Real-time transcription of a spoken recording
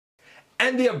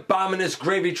And the Abominus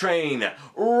gravy train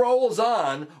rolls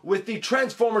on with the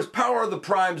Transformers Power of the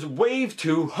Primes Wave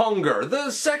 2 Hun-grrr,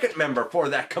 the second member for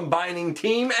that combining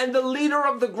team and the leader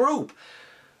of the group,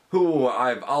 who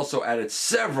I've also added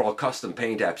several custom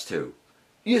paint apps to.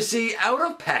 You see, out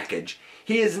of package,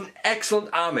 he is an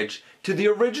excellent homage to the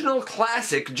original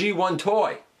classic G1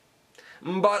 toy.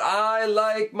 But I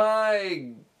like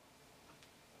my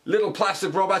little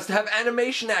plastic robots to have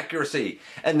animation accuracy,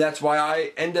 and that's why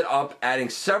I ended up adding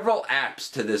several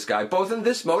apps to this guy, both in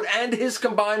this mode and his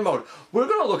combined mode. We're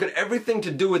going to look at everything to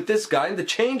do with this guy and the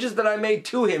changes that I made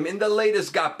to him in the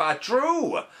latest GotBot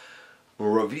True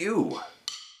review.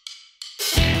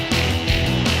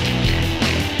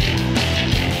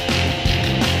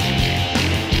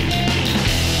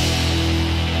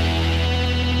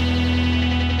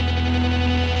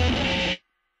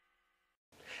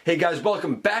 Hey guys,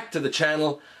 welcome back to the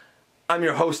channel. I'm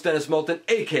your host, Dennis Moulton,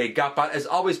 aka GotBot. As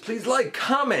always, please like,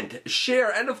 comment,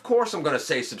 share, and of course I'm going to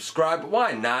say subscribe.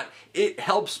 Why not? It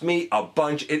helps me a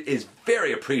bunch. It is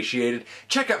very appreciated.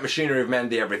 Check out Machinery of Man,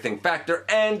 the Everything Factor,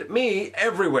 and me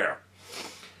everywhere.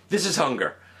 This is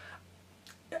Hun-grrr.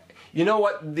 You know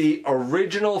what? The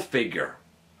original figure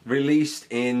released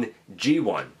in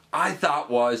G1 I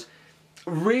thought was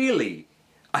really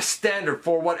a standard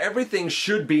for what everything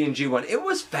should be in G1. It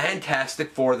was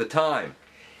fantastic for the time.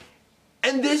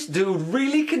 And this dude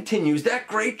really continues that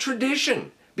great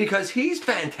tradition because he's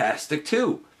fantastic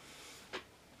too.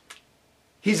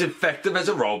 He's effective as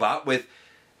a robot with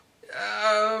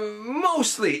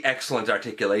mostly excellent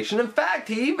articulation. In fact,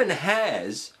 he even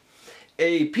has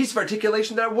a piece of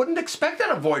articulation that I wouldn't expect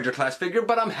on a Voyager class figure,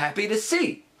 but I'm happy to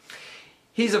see.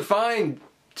 He's a fine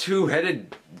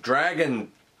two-headed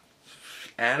dragon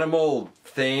animal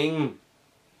thing,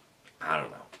 I don't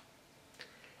know.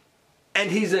 And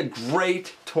he's a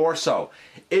great torso.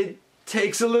 It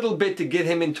takes a little bit to get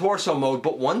him in torso mode,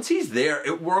 but once he's there,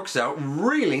 it works out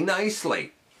really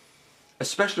nicely.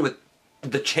 Especially with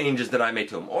the changes that I made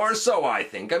to him, or so I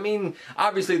think. I mean,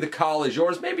 obviously the call is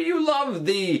yours. Maybe you love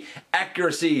the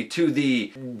accuracy to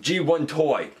the G1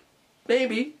 toy.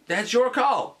 Maybe, that's your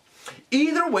call.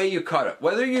 Either way you cut it,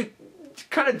 whether you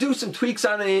kind of do some tweaks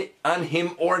on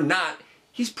him or not,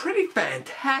 he's pretty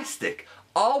fantastic,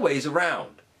 always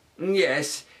around.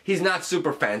 Yes, he's not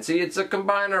super fancy, it's a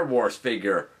Combiner Wars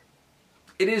figure.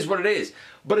 It is what it is,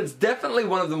 but it's definitely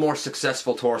one of the more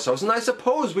successful torsos, and I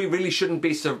suppose we really shouldn't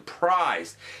be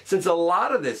surprised, since a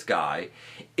lot of this guy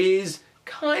is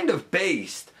kind of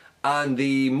based on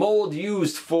the mold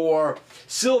used for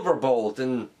Silverbolt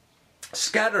and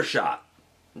Scattershot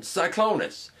and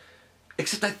Cyclonus.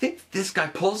 Except I think this guy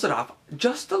pulls it off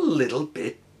just a little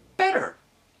bit better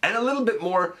and a little bit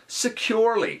more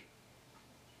securely.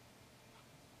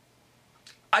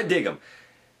 I dig him.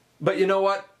 But you know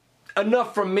what?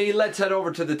 Enough from me. Let's head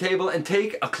over to the table and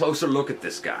take a closer look at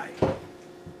this guy.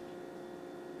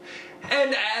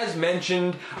 And as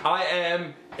mentioned, I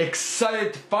am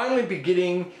excited to finally be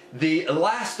getting the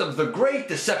last of the great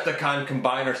Decepticon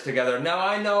combiners together. Now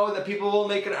I know that people will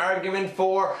make an argument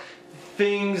for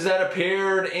things that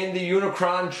appeared in the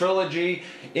Unicron trilogy,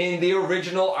 in the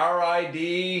original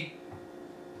RID.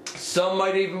 Some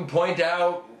might even point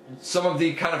out some of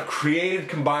the kind of created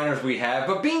combiners we have,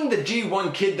 but being the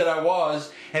G1 kid that I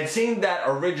was, and seeing that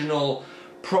original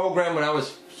program when I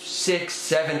was 6,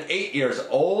 7, 8 years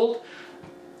old,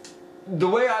 the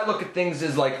way I look at things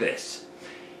is like this.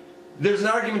 There's an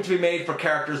argument to be made for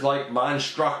characters like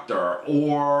Monstructor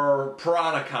or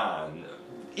Piranacon,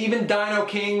 even Dino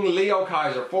King, Leo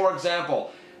Kaiser, for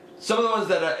example. Some of the ones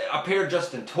that appeared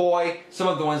just in toy, some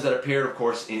of the ones that appeared, of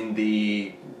course, in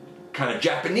the kind of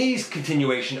Japanese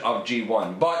continuation of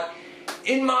G1. But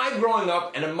in my growing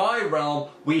up and in my realm,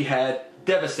 we had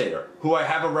Devastator, who I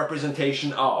have a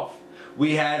representation of.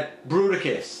 We had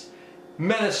Bruticus,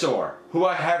 Menasor, who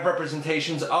I have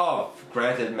representations of.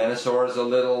 Granted, Menasor is a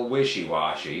little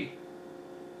wishy-washy.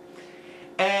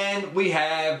 And we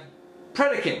have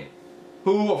Predaking,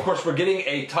 who, of course, we're getting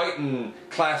a Titan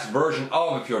class version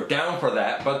of if you're down for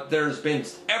that, but there's been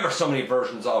ever so many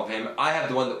versions of him. I have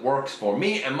the one that works for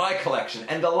me and my collection,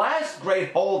 and the last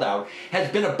great holdout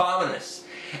has been Abominus.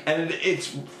 And it's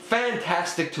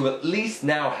fantastic to at least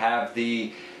now have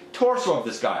the torso of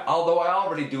this guy, although I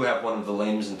already do have one of the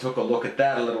limbs and took a look at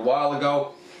that a little while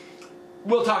ago.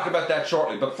 We'll talk about that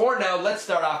shortly, but for now, let's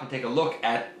start off and take a look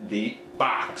at the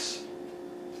box.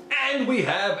 And we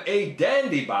have a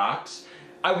dandy box.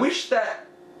 I wish that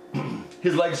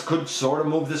his legs could sort of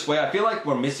move this way. I feel like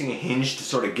we're missing a hinge to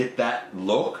sort of get that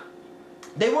look.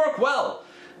 They work well,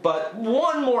 but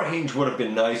one more hinge would have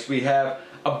been nice. We have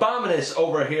Abominus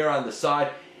over here on the side.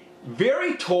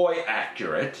 very toy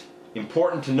accurate,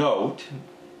 important to note.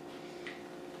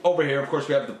 Over here, of course,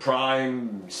 we have the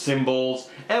prime symbols,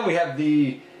 and we have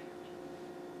the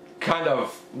kind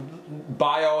of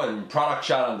bio and product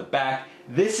shot on the back.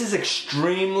 This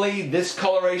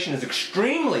coloration is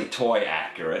extremely toy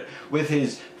accurate with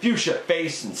his fuchsia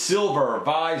face and silver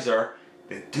visor.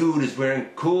 The dude is wearing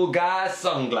cool guy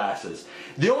sunglasses.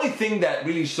 The only thing that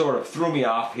really sort of threw me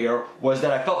off here was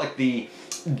that I felt like the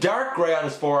dark gray on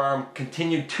his forearm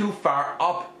continued too far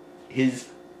up his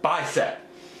bicep.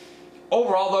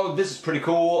 Overall though, this is pretty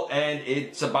cool, and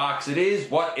it's a box. It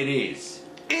is what it is.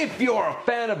 If you're a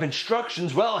fan of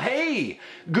instructions, well hey,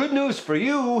 good news for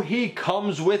you, he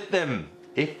comes with them,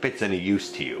 if it's any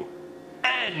use to you.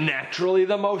 And naturally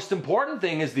the most important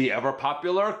thing is the ever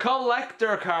popular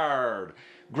collector card.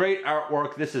 Great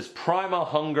artwork. This is Prima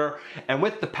Hun-grrr, and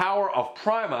with the power of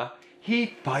Prima, he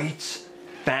fights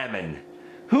famine.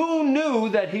 Who knew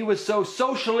that he was so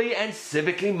socially and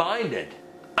civically minded?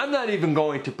 I'm not even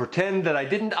going to pretend that I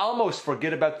didn't almost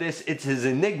forget about this. It's his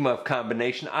Enigma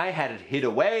combination. I had it hid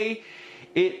away.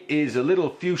 It is a little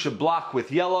fuchsia block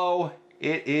with yellow.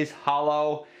 It is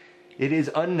hollow. It is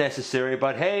unnecessary,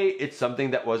 but hey, it's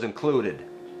something that was included.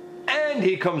 And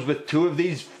he comes with two of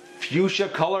these fuchsia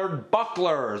colored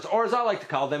bucklers, or as I like to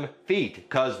call them, feet,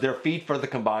 because they're feet for the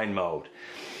combined mode.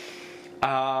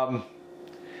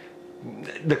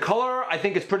 The color, I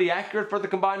think, is pretty accurate for the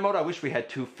combined mode. I wish we had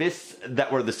two fists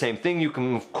that were the same thing. You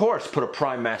can, of course, put a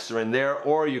Prime Master in there,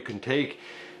 or you can take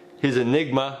his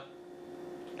Enigma,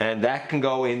 and that can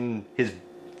go in his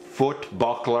foot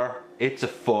buckler. It's a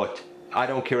foot. I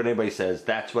don't care what anybody says.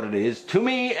 That's what it is to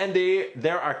me, and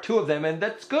there are two of them, and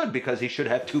that's good, because he should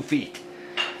have 2 feet.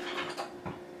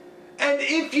 And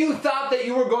if you thought that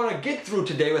you were going to get through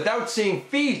today without seeing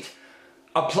feet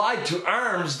applied to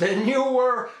arms, then you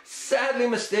were sadly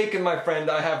mistaken, my friend.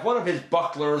 I have one of his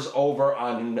bucklers over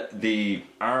on the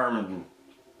arm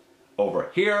over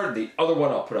here. The other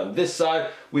one I'll put on this side.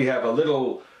 We have a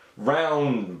little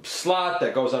round slot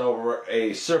that goes on over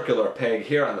a circular peg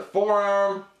here on the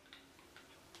forearm.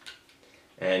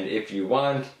 And if you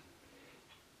want,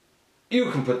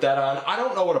 you can put that on. I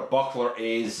don't know what a buckler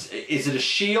is. Is it a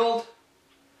shield?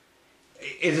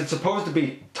 Is it supposed to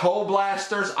be toe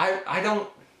blasters? I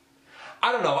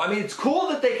don't know. I mean, it's cool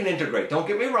that they can integrate. Don't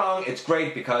get me wrong. It's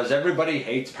great because everybody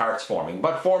hates parts forming.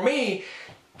 But for me,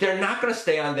 they're not going to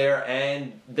stay on there,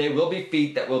 and they will be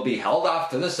feet that will be held off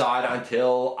to the side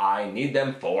until I need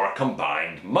them for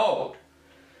combined mode.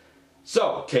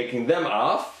 So, taking them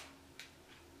off,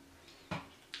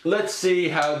 let's see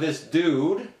how this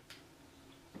dude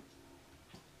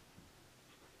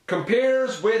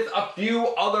compares with a few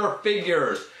other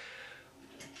figures.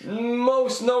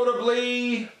 Most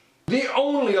notably, the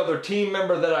only other team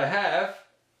member that I have.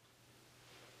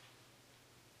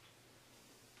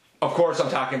 Of course, I'm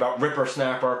talking about Ripper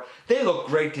Snapper. They look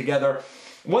great together.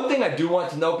 One thing I do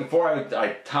want to note before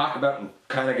I talk about and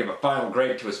kind of give a final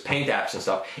grade to his paint apps and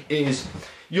stuff is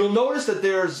you'll notice that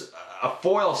there's a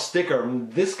foil sticker.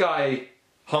 This guy,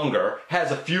 Hun-grrr,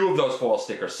 has a few of those foil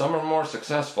stickers. Some are more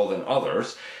successful than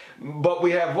others. But we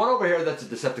have one over here that's a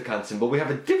Decepticon symbol. We have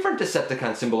a different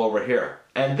Decepticon symbol over here.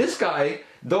 And this guy,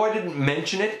 though I didn't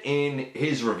mention it in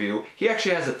his review, he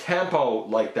actually has a tampo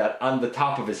like that on the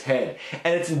top of his head.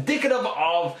 And it's indicative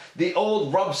of the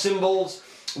old rub symbols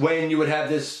when you would have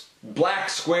this black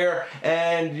square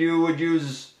and you would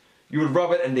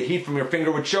rub it and the heat from your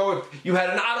finger would show if you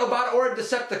had an Autobot or a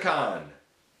Decepticon.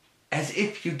 As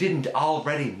if you didn't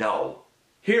already know.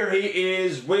 Here he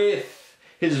is with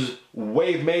his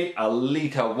wave mate,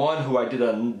 Alita 1, who I did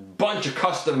a bunch of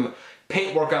custom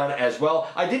paintwork on as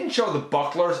well. I didn't show the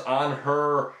bucklers on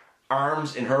her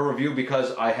arms in her review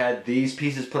because I had these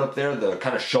pieces put up there, the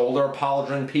kind of shoulder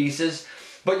pauldron pieces.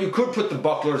 But you could put the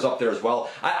bucklers up there as well.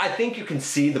 I think you can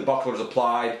see the bucklers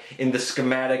applied in the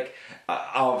schematic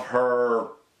of her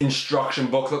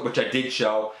instruction booklet, which I did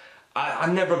show.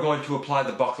 I'm never going to apply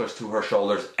the bucklers to her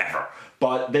shoulders, ever.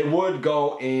 But they would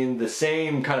go in the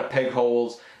same kind of peg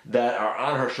holes that are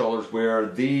on her shoulders where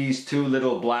these two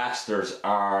little blasters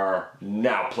are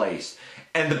now placed.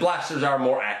 And the blasters are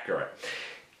more accurate.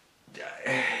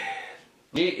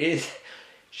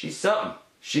 She's something.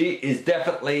 She is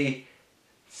definitely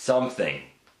something.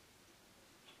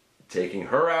 Taking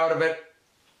her out of it.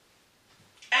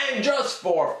 And just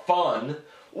for fun,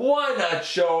 why not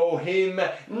show him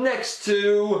next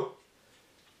to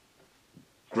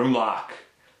Grimlock,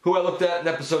 who I looked at in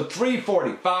episode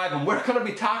 345, and we're going to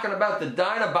be talking about the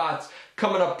Dinobots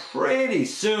coming up pretty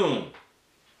soon.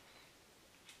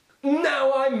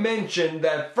 Now, I mentioned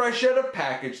that fresh out of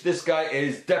package, this guy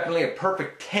is definitely a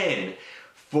perfect 10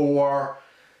 for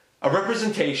a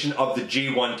representation of the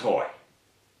G1 toy.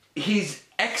 He's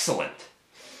excellent.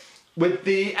 With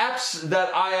the apps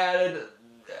that I added,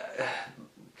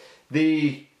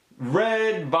 the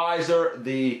red visor,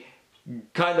 the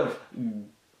kind of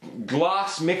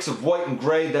gloss mix of white and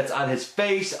gray that's on his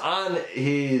face, on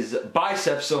his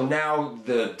biceps, so now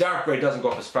the dark gray doesn't go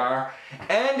up as far,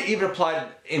 and even applied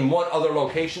in one other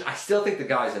location. I still think the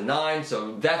guy's a 9,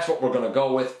 so that's what we're going to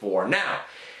go with for now.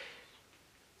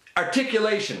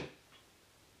 Articulation.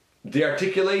 The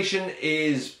articulation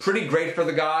is pretty great for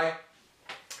the guy.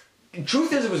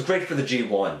 Truth is, it was great for the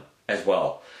G1 as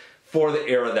well, for the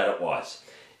era that it was.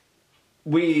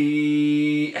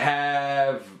 We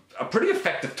have a pretty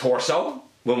effective torso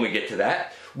when we get to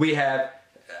that. We have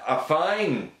a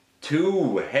fine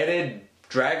two-headed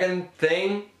dragon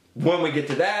thing. When we get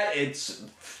to that, it's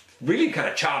really kind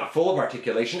of chock full of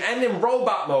articulation. And in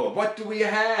robot mode, what do we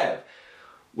have?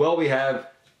 Well, we have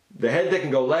the head that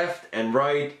can go left and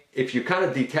right. If you kind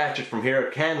of detach it from here,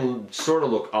 it can sort of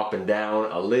look up and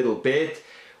down a little bit.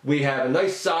 We have a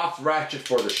nice soft ratchet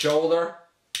for the shoulder.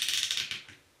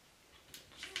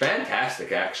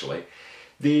 Fantastic, actually.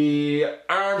 The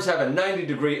arms have a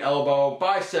 90-degree elbow,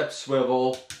 bicep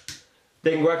swivel.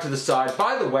 They can go out to the side.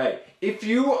 By the way, if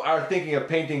you are thinking of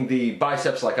painting the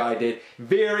biceps like I did,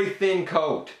 very thin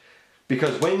coat.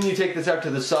 Because when you take this out to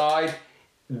the side,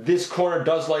 this corner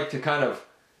does like to kind of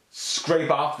scrape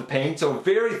off the paint. So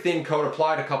very thin coat,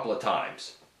 applied a couple of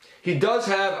times. He does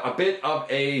have a bit of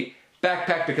a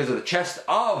backpack because of the chest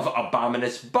of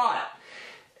Abominus, but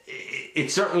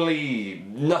it's certainly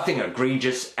nothing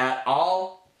egregious at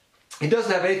all. He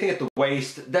doesn't have anything at the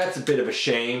waist. That's a bit of a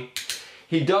shame.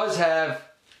 He does have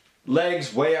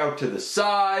legs way out to the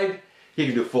side. He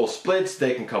can do full splits.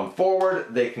 They can come forward.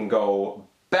 They can go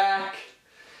back.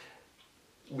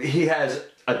 He has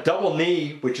a double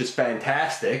knee, which is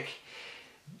fantastic.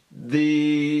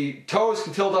 The toes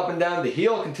can tilt up and down. The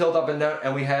heel can tilt up and down.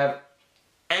 And we have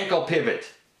ankle pivot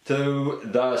to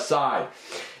the side.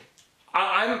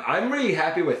 I'm really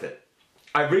happy with it.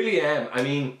 I really am. I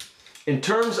mean, in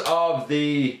terms of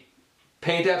the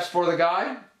paint apps for the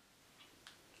guy,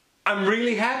 I'm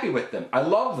really happy with them. I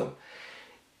love them.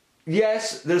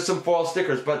 Yes, there's some foil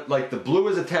stickers, but like the blue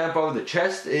is a tampo, the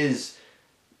chest is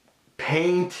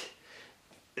paint.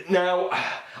 Now,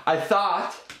 I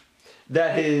thought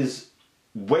that his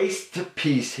waist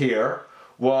piece here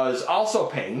was also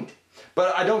paint,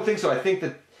 but I don't think so. I think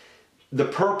that the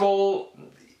purple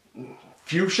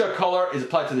fuchsia color is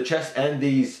applied to the chest and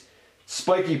these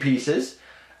spiky pieces.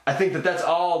 I think that that's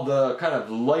all the kind of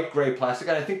light gray plastic,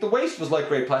 and I think the waist was light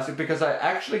gray plastic because I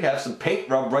actually have some paint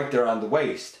rub right there on the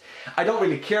waist. I don't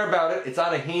really care about it. It's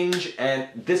on a hinge and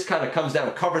this kind of comes down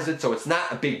and covers it, so it's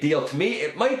not a big deal to me.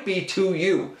 It might be to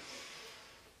you.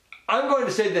 I'm going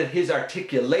to say that his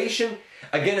articulation,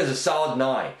 again, is a solid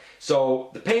 9. So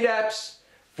the paint apps,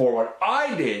 for what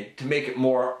I did to make it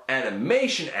more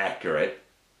animation accurate,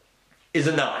 is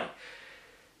a 9.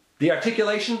 The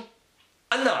articulation,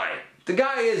 a 9. The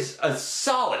guy is a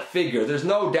solid figure, there's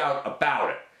no doubt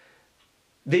about it.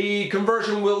 The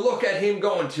conversion will look at him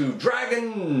going to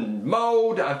dragon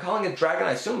mode. I'm calling it dragon,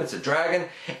 I assume it's a dragon.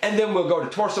 And then we'll go to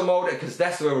torso mode because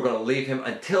that's the way we're going to leave him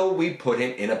until we put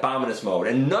him in Abominus mode.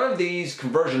 And none of these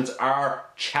conversions are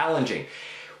challenging.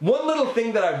 One little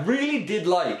thing that I really did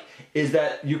like is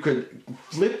that you could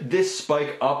flip this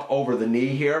spike up over the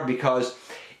knee here, because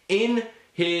in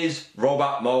his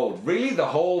robot mode, really the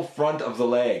whole front of the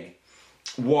leg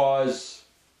was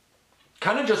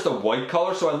kind of just a white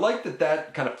color, so I like that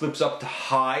that kind of flips up to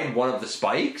hide one of the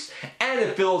spikes, and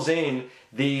it fills in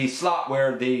the slot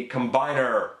where the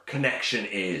combiner connection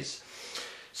is.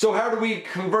 So how do we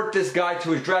convert this guy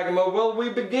to his dragon mode? Well, we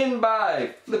begin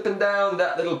by flipping down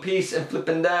that little piece and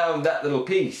flipping down that little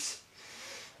piece.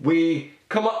 We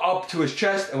come up to his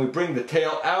chest and we bring the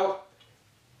tail out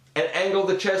and angle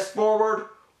the chest forward.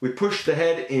 We push the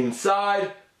head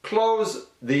inside, close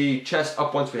the chest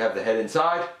up once we have the head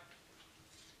inside.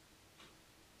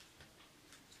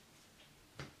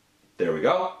 There we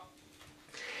go.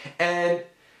 And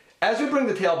as we bring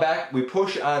the tail back, we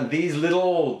push on these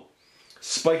little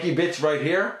spiky bits right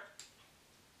here.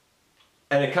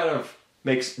 And it kind of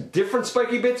makes different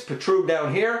spiky bits protrude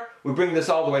down here. We bring this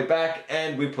all the way back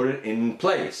and we put it in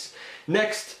place.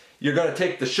 Next, you're going to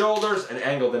take the shoulders and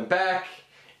angle them back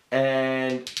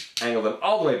and angle them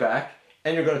all the way back.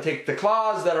 And you're going to take the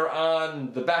claws that are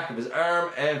on the back of his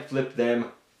arm and flip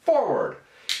them forward.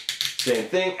 Same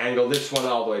thing, angle this one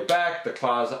all the way back, the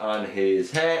claws on his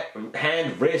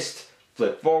hand, wrist,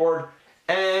 flip forward,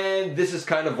 and this is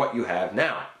kind of what you have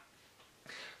now.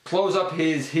 close up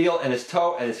his heel and his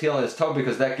toe, and his heel and his toe,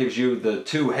 because that gives you the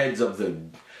two heads of the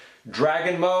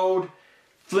dragon mode.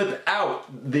 Flip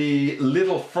out the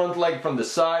little front leg from the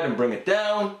side and bring it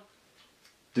down.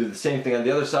 Do the same thing on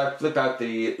the other side. Flip out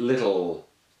the little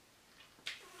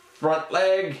front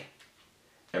leg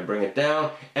and bring it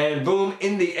down. And boom,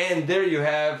 in the end, there you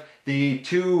have the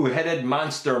two-headed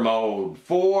monster mode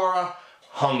for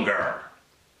Hun-grrr.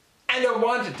 And I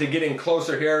wanted to get in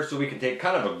closer here so we can take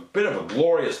kind of a bit of a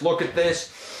glorious look at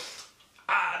this.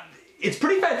 It's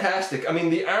pretty fantastic. I mean,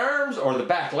 the arms, or the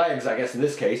back legs, I guess in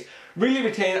this case, really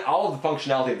retain all of the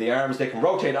functionality of the arms. They can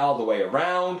rotate all the way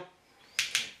around.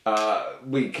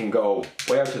 We can go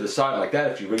way out to the side like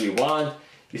that if you really want.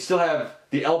 You still have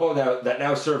the elbow that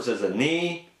now serves as a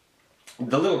knee.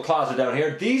 The little claws are down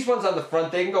here. These ones on the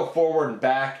front, they can go forward and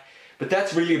back, but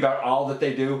that's really about all that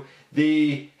they do.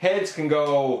 The heads can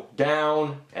go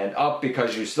down and up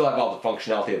because you still have all the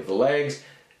functionality of the legs.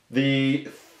 The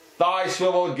thigh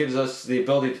swivel gives us the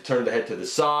ability to turn the head to the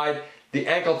side. The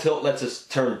ankle tilt lets us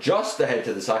turn just the head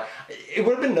to the side. It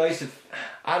would have been nice if,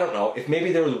 I don't know, if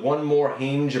maybe there was one more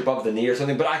hinge above the knee or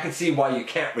something, but I can see why you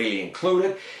can't really include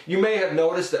it. You may have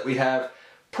noticed that we have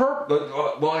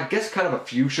well, I guess kind of a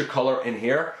fuchsia color in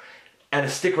here, and a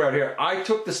sticker out here. I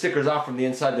took the stickers off from the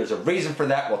inside. There's a reason for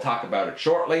that. We'll talk about it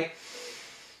shortly.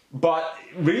 But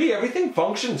really everything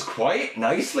functions quite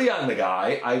nicely on the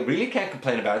guy. I really can't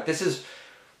complain about it. This is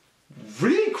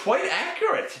really quite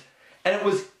accurate. And it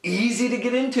was easy to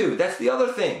get into. That's the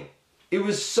other thing. It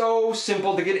was so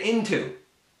simple to get into.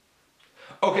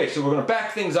 Okay, so we're going to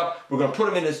back things up. We're going to put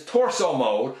him in his torso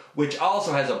mode, which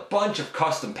also has a bunch of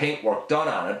custom paintwork done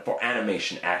on it for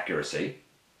animation accuracy.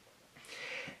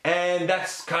 And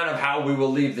that's kind of how we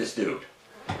will leave this dude.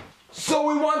 So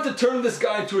we want to turn this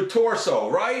guy into a torso,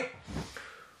 right?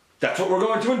 That's what we're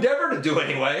going to endeavor to do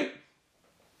anyway.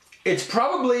 It's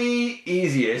probably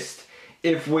easiest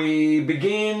if we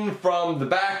begin from the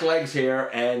back legs here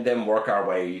and then work our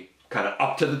way kind of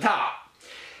up to the top.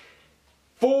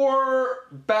 For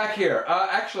back here,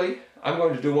 actually, I'm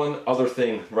going to do one other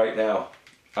thing right now.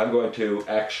 I'm going to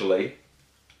actually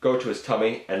go to his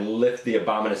tummy and lift the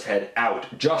Abominus head out,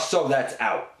 just so that's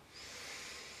out.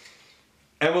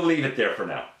 And we'll leave it there for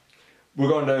now. We're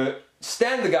going to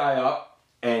stand the guy up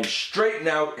and straighten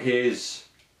out his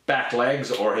back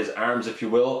legs, or his arms if you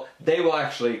will. They will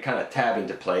actually kind of tab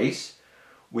into place.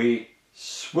 We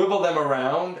swivel them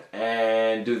around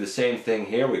and do the same thing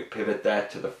here. We pivot that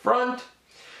to the front.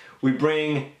 We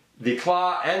bring the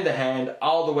claw and the hand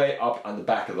all the way up on the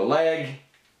back of the leg.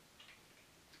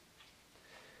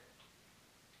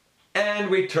 And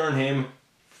we turn him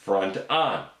front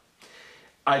on.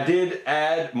 I did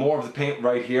add more of the paint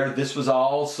right here. This was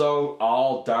also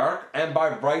all dark. And by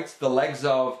rights, the legs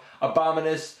of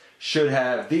Abominus should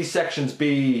have these sections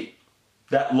be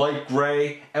that light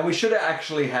gray. And we should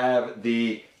actually have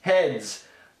the heads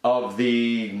of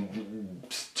the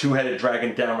two-headed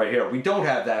dragon down right here. We don't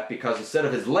have that because instead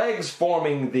of his legs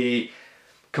forming the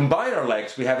combiner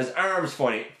legs, we have his arms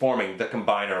forming the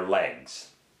combiner legs.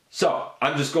 So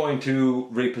I'm just going to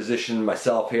reposition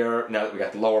myself here now that we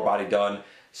got the lower body done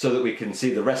so that we can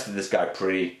see the rest of this guy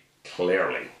pretty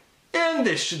clearly. And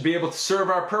this should be able to serve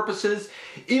our purposes,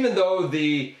 even though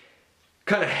the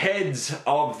kind of heads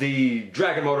of the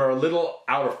dragon mode are a little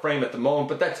out of frame at the moment,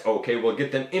 but that's okay, we'll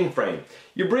get them in frame.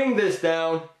 You bring this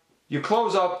down, you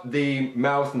close up the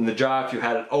mouth and the jaw if you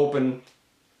had it open,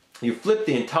 you flip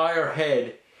the entire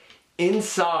head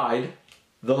inside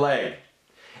the leg,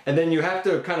 and then you have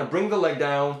to kind of bring the leg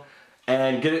down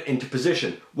and get it into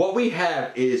position. What we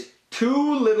have is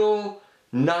two little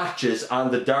notches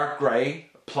on the dark gray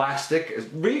plastic,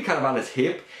 really kind of on his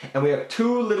hip, and we have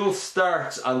two little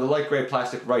starts on the light gray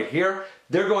plastic right here.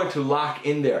 They're going to lock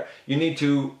in there. You need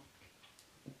to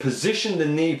position the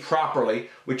knee properly,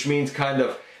 which means kind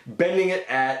of bending it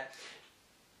at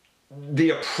the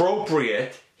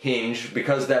appropriate hinge,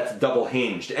 because that's double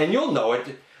hinged. And you'll know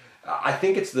it, I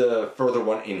think it's the further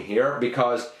one in here,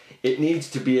 because it needs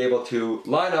to be able to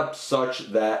line up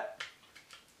such that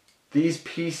these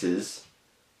pieces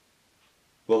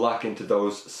will lock into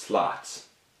those slots,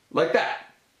 like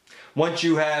that. Once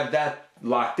you have that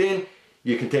locked in,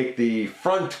 you can take the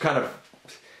front kind of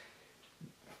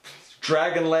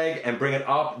dragon leg and bring it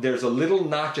up. There's a little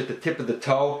notch at the tip of the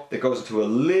toe that goes into a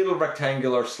little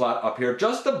rectangular slot up here,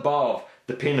 just above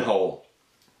the pinhole.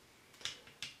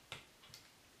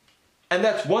 And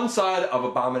that's one side of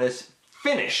Abominus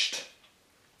finished.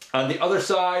 On the other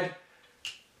side,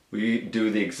 we do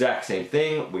the exact same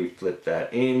thing. We flip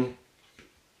that in.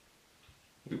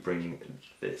 We bring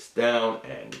this down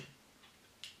and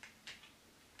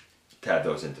tab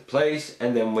those into place,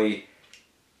 and then we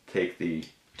take the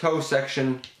toe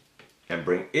section and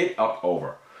bring it up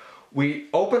over. We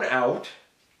open out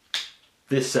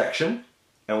this section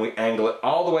and we angle it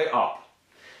all the way up.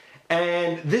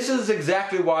 And this is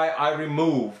exactly why I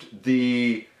removed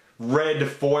the red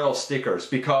foil stickers,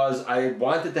 because I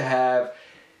wanted to have,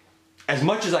 as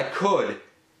much as I could,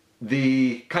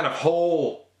 the kind of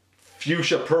whole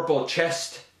fuchsia purple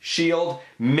chest shield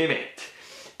mimicked.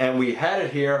 And we had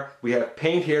it here, we have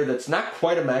paint here that's not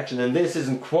quite a match, and then this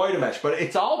isn't quite a match, but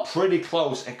it's all pretty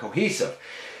close and cohesive.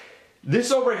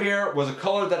 This over here was a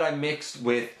color that I mixed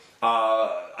with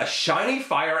a shiny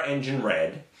fire engine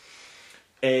red,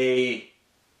 a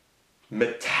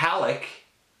metallic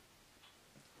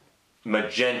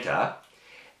magenta,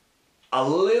 a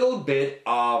little bit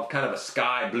of kind of a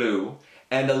sky blue,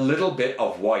 and a little bit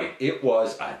of white. It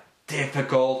was a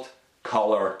difficult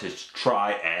color to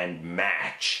try and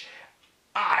match.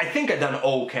 I think I've done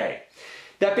okay.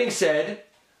 That being said,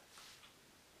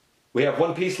 we have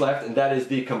one piece left, and that is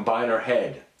the combiner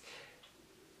head.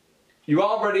 You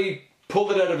already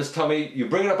pulled it out of his tummy, you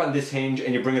bring it up on this hinge,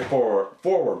 and you bring it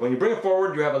forward. When you bring it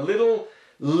forward, you have a little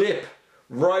lip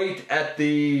right at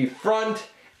the front,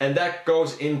 and that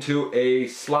goes into a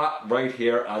slot right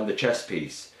here on the chest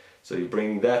piece. So you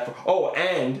bring that, oh,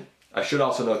 and I should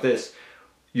also note this,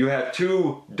 you have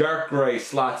two dark gray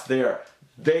slots there.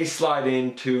 They slide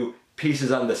into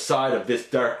pieces on the side of this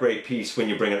dark gray piece when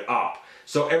you bring it up.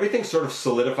 So everything sort of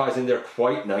solidifies in there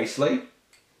quite nicely.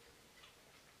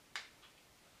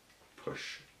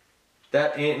 Push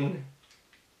that in.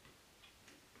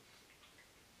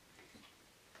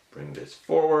 Bring this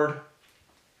forward.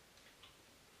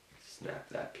 Snap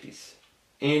that piece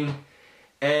in.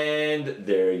 And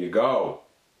there you go.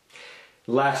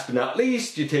 Last but not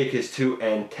least, you take his two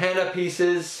antenna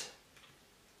pieces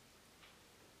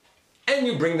and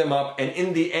you bring them up, and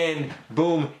in the end,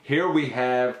 boom, here we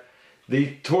have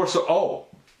the torso. Oh,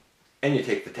 and you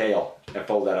take the tail and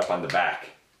fold that up on the back.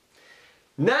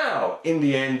 Now, in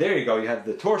the end, there you go, you have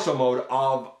the torso mode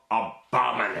of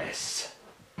Abominus.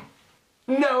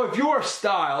 Now, if your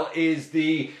style is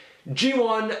the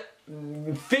G1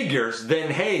 figures,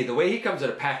 then hey, the way he comes in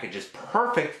a package is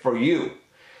perfect for you.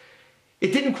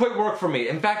 It didn't quite work for me.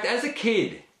 In fact, as a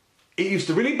kid, it used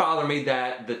to really bother me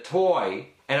that the toy,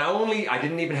 and I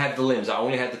didn't even have the limbs, I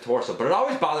only had the torso, but it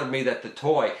always bothered me that the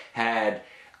toy had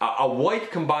a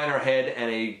white combiner head and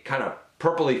a kind of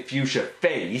purpley fuchsia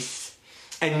face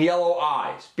and yellow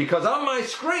eyes. Because on my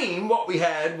screen, what we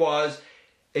had was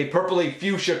a purpley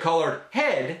fuchsia colored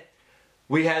head,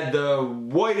 we had the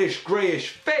whitish grayish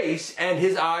face, and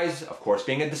his eyes, of course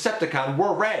being a Decepticon,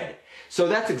 were red. So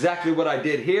that's exactly what I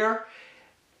did here,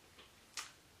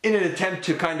 in an attempt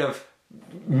to kind of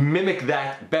mimic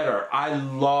that better. I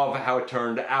love how it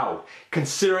turned out,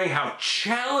 considering how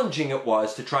challenging it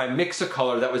was to try and mix a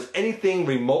color that was anything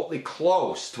remotely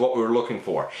close to what we were looking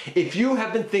for. If you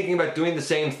have been thinking about doing the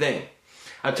same thing,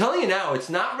 I'm telling you now, it's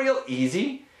not real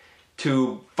easy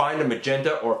to find a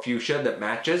magenta or fuchsia that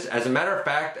matches. As a matter of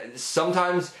fact,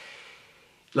 sometimes,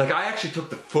 like I actually took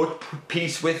the foot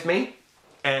piece with me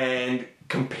and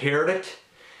compared it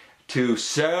to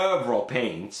several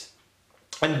paints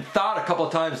and thought a couple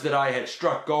of times that I had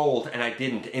struck gold, and I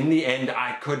didn't. In the end,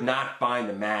 I could not find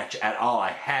a match at all. I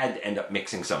had to end up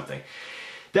mixing something.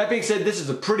 That being said, this is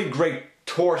a pretty great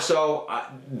torso.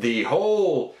 The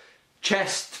whole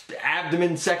chest,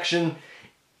 abdomen section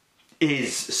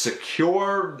is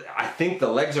secure. I think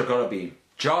the legs are going to be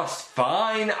just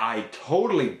fine. I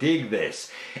totally dig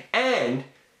this. And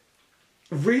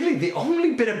really, the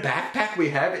only bit of backpack we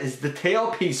have is the tail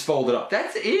piece folded up.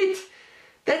 That's it.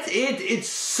 That's it. It's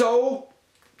such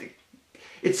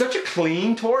a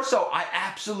clean torso. I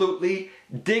absolutely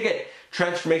dig it.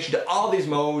 Transformation to all these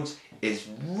modes is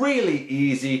really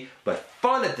easy, but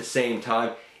fun at the same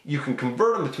time. You can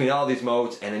convert him between all these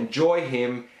modes and enjoy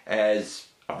him as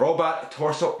a robot, a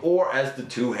torso, or as the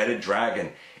two-headed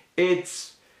dragon.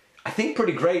 It's, I think,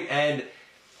 pretty great, and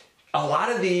a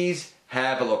lot of these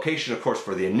have a location, of course,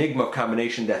 for the Enigma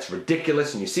combination that's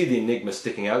ridiculous, and you see the Enigma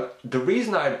sticking out. The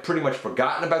reason I'd pretty much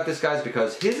forgotten about this guy is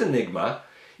because his Enigma,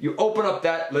 you open up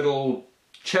that little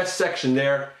chest section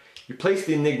there, you place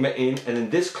the Enigma in, and then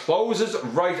this closes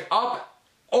right up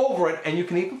over it, and you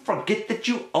can even forget that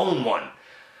you own one.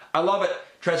 I love it.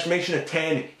 Transformation at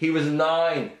 10, he was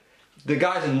 9. The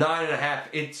guy's a 9.5.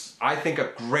 It's, I think,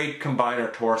 a great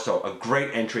combiner torso, a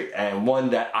great entry, and one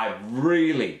that I've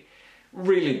really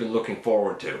been looking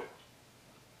forward to.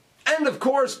 And of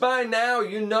course, by now,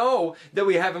 you know that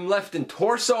we have him left in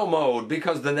torso mode,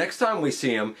 because the next time we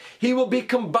see him, he will be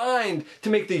combined to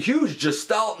make the huge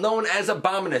gestalt known as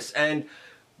Abominus. And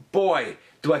boy,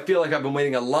 do I feel like I've been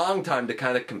waiting a long time to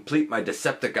kind of complete my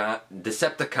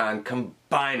Decepticon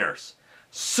combiners.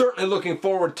 Certainly looking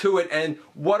forward to it, and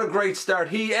what a great start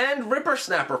he and Ripper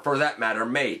Snapper, for that matter,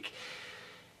 make.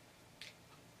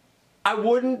 I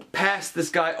wouldn't pass this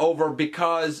guy over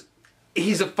because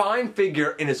he's a fine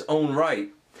figure in his own right,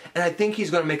 and I think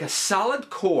he's going to make a solid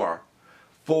core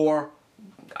for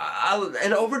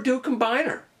an overdue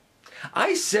combiner.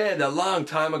 I said a long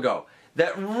time ago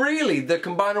that really the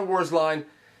Combiner Wars line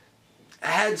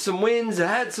had some wins,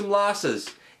 had some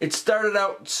losses. It started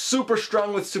out super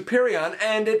strong with Superion,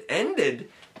 and it ended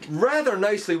rather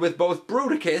nicely with both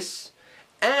Bruticus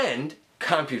and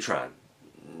Computron.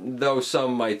 Though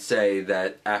some might say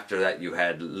that after that you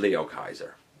had Leo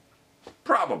Kaiser.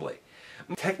 Probably.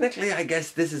 Technically, I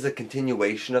guess this is a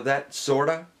continuation of that,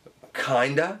 sorta,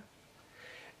 kinda.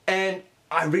 And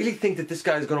I really think that this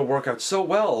guy is going to work out so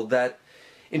well that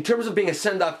in terms of being a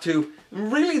send-off to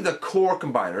really the core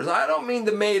combiners, I don't mean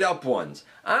the made-up ones.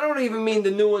 I don't even mean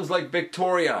the new ones like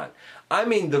Victorion. I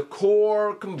mean the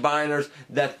core combiners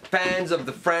that fans of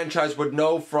the franchise would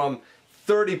know from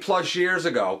 30 plus years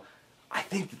ago. I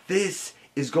think that this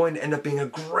is going to end up being a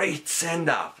great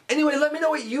send-off. Anyway, let me know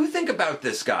what you think about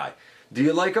this guy. Do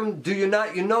you like him? Do you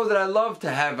not? You know that I love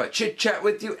to have a chit-chat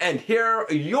with you and hear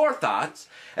your thoughts.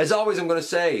 As always, I'm going to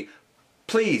say,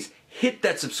 please hit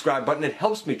that subscribe button. It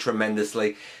helps me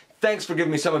tremendously. Thanks for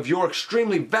giving me some of your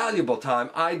extremely valuable time.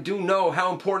 I do know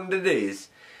how important it is.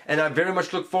 And I very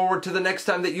much look forward to the next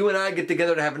time that you and I get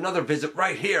together to have another visit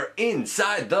right here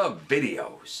inside the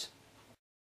videos.